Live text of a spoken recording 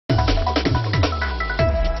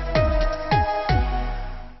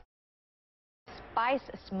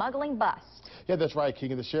spice smuggling bust. Yeah, that's right,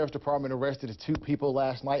 King. The Sheriff's Department arrested 2 people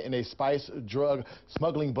last night in a spice drug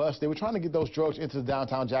smuggling bust. They were trying to get those drugs into the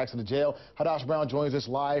downtown Jackson jail. Hadass Brown joins us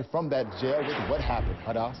live from that jail with what happened.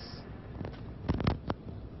 Hadass.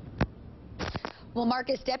 Well,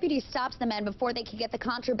 Marcus, deputies stopped the men before they could get the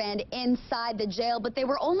contraband inside the jail, but they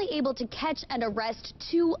were only able to catch and arrest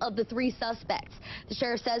 2 of the 3 suspects. The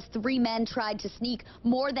sheriff says 3 men tried to sneak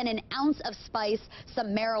more than an ounce of spice, some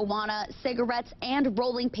marijuana, cigarettes, and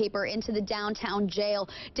rolling paper into the downtown jail.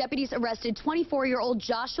 Deputies arrested 24-year-old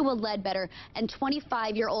Joshua Ledbetter and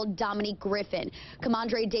 25-year-old Dominique Griffin.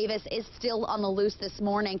 Commandre Davis is still on the loose this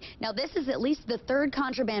morning. Now, this is at least the 3rd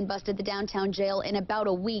contraband bust at the downtown jail in about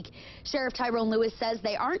a week. Sheriff Tyrone Lewis says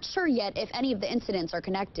they aren't sure yet if any of the incidents are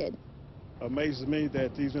connected. Amazes me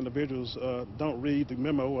that these individuals don't read the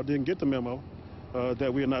memo or didn't get the memo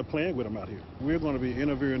that we are not playing with them out here. We're going to be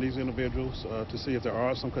interviewing these individuals to see if there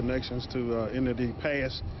are some connections to any of the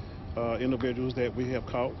past individuals that we have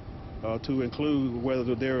caught, to include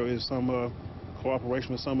whether there is some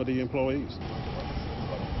cooperation with some of the employees.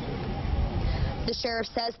 The sheriff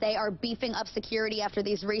says they are beefing up security after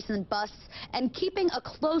these recent busts and keeping a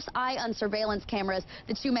close eye on surveillance cameras.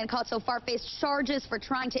 The 2 men caught so far face charges for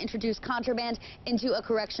trying to introduce contraband into a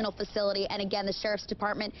correctional facility. And again, the sheriff's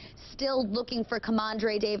department still looking for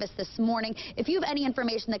Commandre Davis this morning. If you have any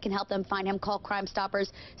information that can help them find him, call Crime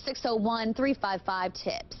Stoppers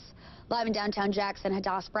 601-355-TIPS. Live in downtown Jackson,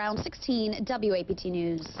 Hadass Brown, 16 WAPT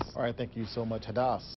News. All right, thank you so much, Hadass.